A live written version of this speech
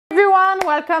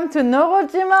welcome to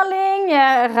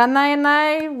neurogymenligne. Rana and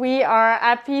I, we are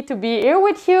happy to be here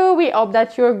with you. We hope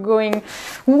that you're going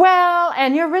well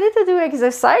and you're ready to do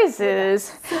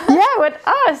exercises. Yeah, with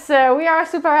us. We are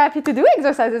super happy to do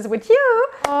exercises with you.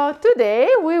 Today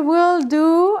we will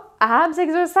do abs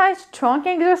exercise, trunk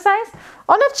exercise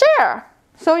on a chair.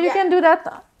 So you can do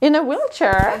that in a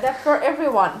wheelchair. And that's for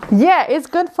everyone. Yeah, it's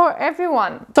good for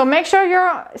everyone. So make sure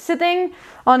you're sitting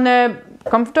on a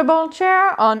comfortable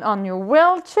chair, on your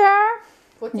wheelchair.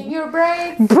 Putting your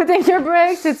brakes. Putting your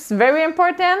brakes, it's very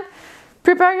important.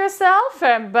 Prepare yourself,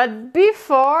 but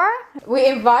before we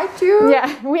invite you. Yeah,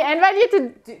 we invite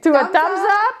you to a thumbs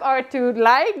up or to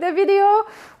like the video.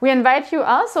 We invite you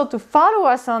also to follow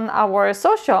us on our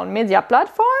social media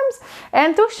platforms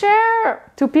and to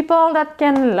share to people that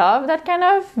can love that kind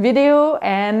of video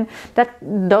and that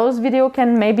those videos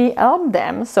can maybe help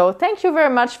them. So thank you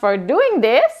very much for doing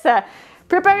this.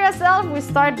 Prepare yourself, we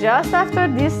start just after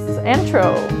this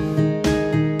intro.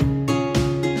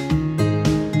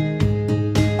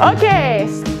 Okay,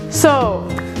 so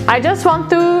I just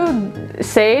want to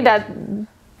say that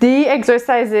the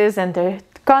exercises and the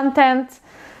content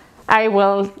I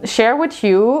will share with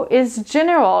you is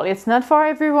general. It's not for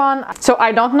everyone. So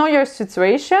I don't know your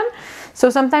situation.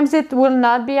 So sometimes it will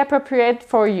not be appropriate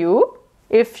for you.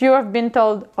 If you have been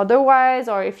told otherwise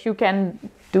or if you can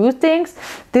do things,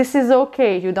 this is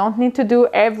okay. You don't need to do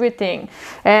everything.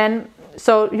 And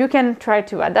so you can try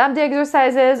to adapt the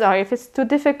exercises, or if it's too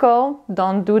difficult,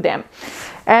 don't do them.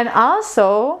 And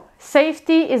also,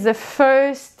 safety is the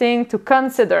first thing to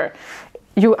consider.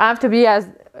 You have to be, as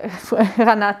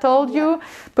Rana told you,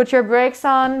 put your brakes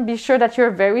on, be sure that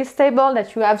you're very stable,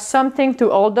 that you have something to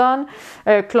hold on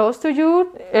close to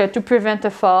you to prevent a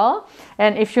fall.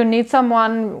 And if you need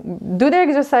someone, do the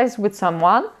exercise with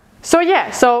someone. So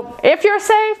yeah, so if you're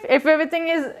safe, if everything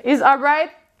is all right,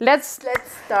 Let's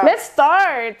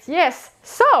start. Yes.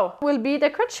 So will be the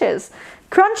crunches.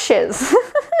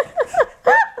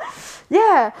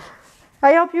 Yeah.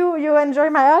 I hope you enjoy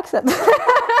my accent.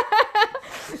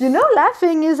 You know,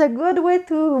 laughing is a good way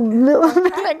to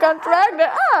contract the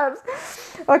abs.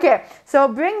 Okay. So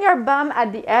bring your bum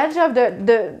at the edge of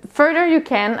the further you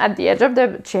can at the edge of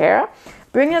the chair.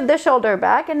 Bring the shoulder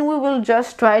back, and we will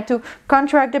just try to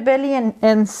contract the belly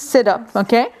and sit up.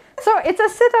 Okay. So it's a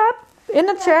sit up in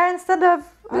a chair instead of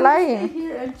lying.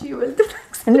 Here and she will do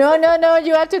that. No,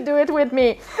 you have to do it with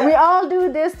me. We all do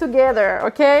this together,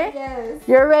 okay? Yes.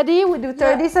 You're ready? We do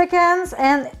 30 seconds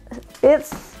and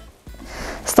it's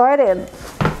started.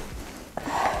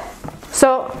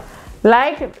 So,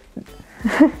 like...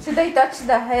 Should I touch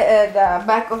the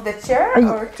back of the chair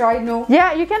or try no?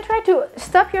 Yeah, you can try to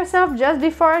stop yourself just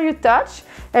before you touch.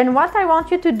 And what I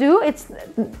want you to do is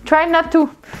try not to...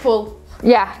 Pull.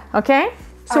 Yeah, okay?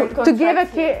 So to give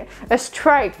a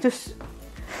strike, just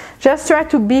try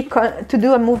to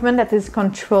do a movement that is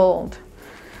controlled.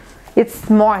 It's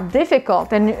more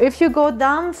difficult, and if you go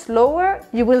down slower,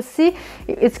 you will see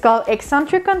it's called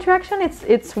eccentric contraction.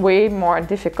 It's way more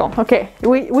difficult. Okay,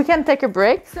 we can take a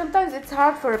break. Sometimes it's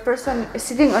hard for a person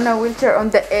sitting on a wheelchair on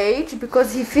the edge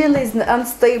because he feels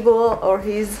unstable or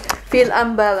he's feel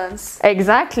unbalanced.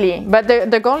 Exactly, but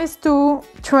the goal is to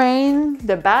train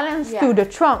the balance to the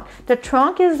trunk. The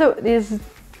trunk is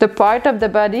the part of the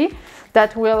body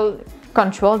that will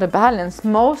control the balance,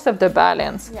 most of the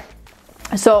balance. Yeah.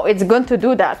 So it's good to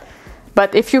do that.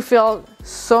 But if you feel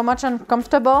so much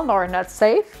uncomfortable or not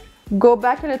safe, go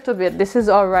back a little bit. This is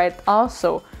all right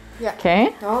also. Yeah.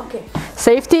 Okay? Okay.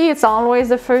 Safety is always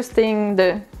the first thing,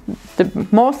 the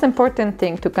most important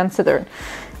thing to consider.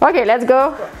 Okay, let's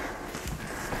go.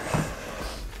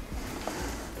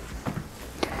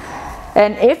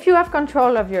 And if you have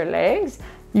control of your legs,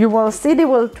 you will see they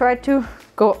will try to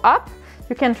go up.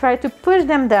 You can try to push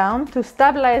them down to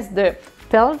stabilize the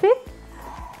pelvis.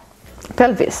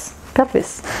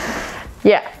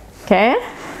 Yeah, okay.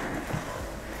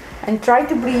 And try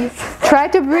to breathe. Try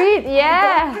to breathe,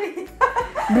 yeah.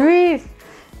 Breathe.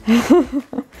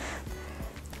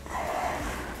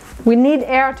 We need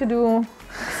air to do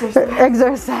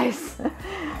exercise.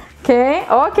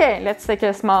 Okay, let's take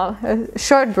a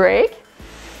short break.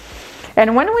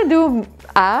 And when we do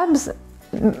abs,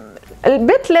 a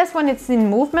bit less when it's in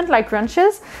movement like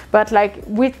crunches, but like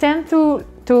we tend to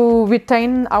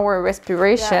retain our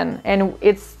respiration, and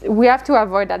we have to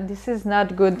avoid that. This is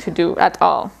not good to do at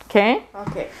all. Okay,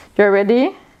 you're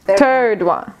ready? Third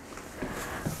one.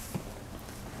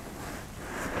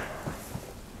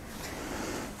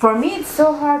 For me, it's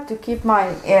so hard to keep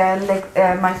my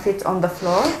my feet on the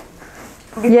floor.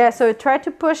 Yeah, so try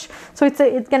to push. So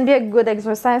it can be a good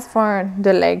exercise for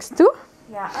the legs too.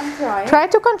 Yeah, I'm trying. Try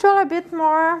to control a bit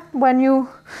more when you...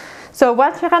 So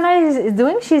what Rana is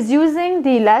doing, she's using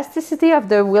the elasticity of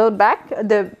the wheel back,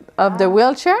 of the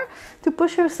wheelchair to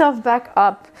push herself back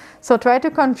up. So try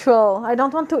to control. I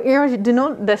don't want to hear, you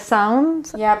know, the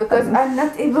sound. Yeah, because I'm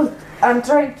not able, I'm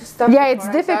trying to stop. Yeah, it's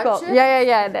difficult.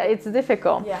 Yeah, it's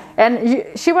difficult. Yeah.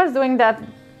 And she was doing that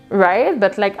right,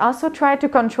 but like also try to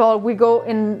control. We go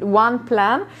in one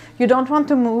plan. You don't want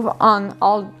to move on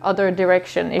all other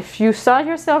direction. If you saw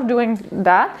yourself doing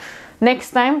that,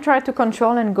 next time try to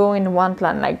control and go in one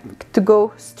plan, like to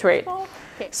go straight.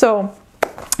 Okay. So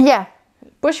yeah,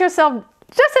 push yourself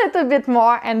just a little bit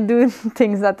more and do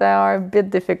things that are a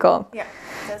bit difficult. Yeah.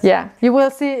 Yeah, you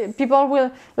will see, people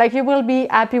will, like, you will be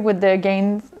happy with the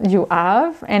gains you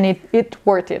have, and it's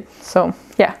worth it. So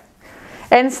yeah,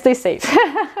 and stay safe.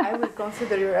 I will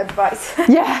consider your advice.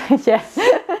 Yeah.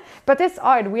 But it's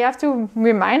hard. We have to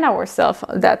remind ourselves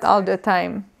that all the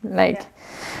time, like,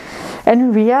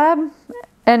 and rehab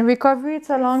and recovery, it's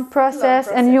a long process,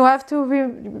 and you have to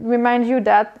remind you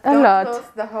that a lot. Don't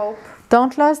lose the hope.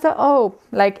 Don't lose the hope.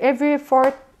 Like every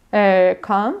effort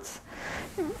counts.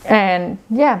 And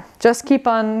yeah, just keep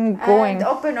on going. And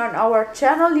open on our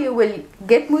channel, you will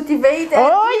get motivated.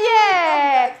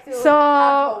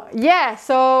 So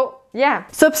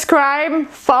subscribe,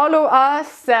 follow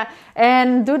us,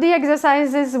 and do the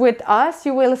exercises with us.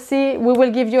 You will see, we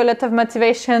will give you a lot of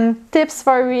motivation tips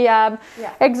for rehab,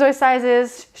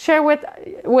 exercises. Share with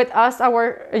us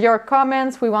your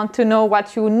comments. We want to know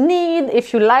what you need,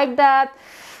 if you like that.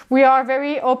 We are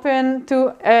very open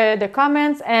to the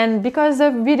comments, and because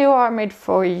the videos are made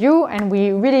for you, and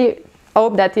we really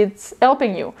hope that it's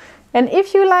helping you. And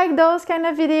if you like those kind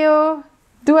of videos,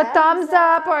 do a thumbs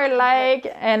up or like,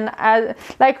 and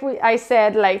I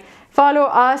said, like, follow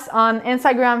us on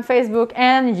Instagram, Facebook,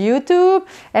 and YouTube.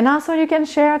 And also you can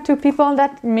share to people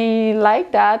that may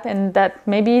like that, and that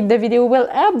maybe the video will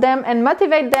help them and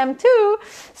motivate them too.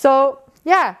 So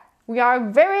yeah. We are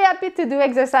very happy to do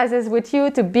exercises with you,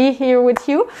 to be here with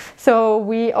you. So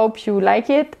we hope you like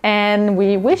it, and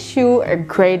we wish you a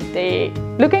great day.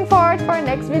 Looking forward for our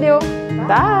next video.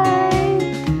 Bye.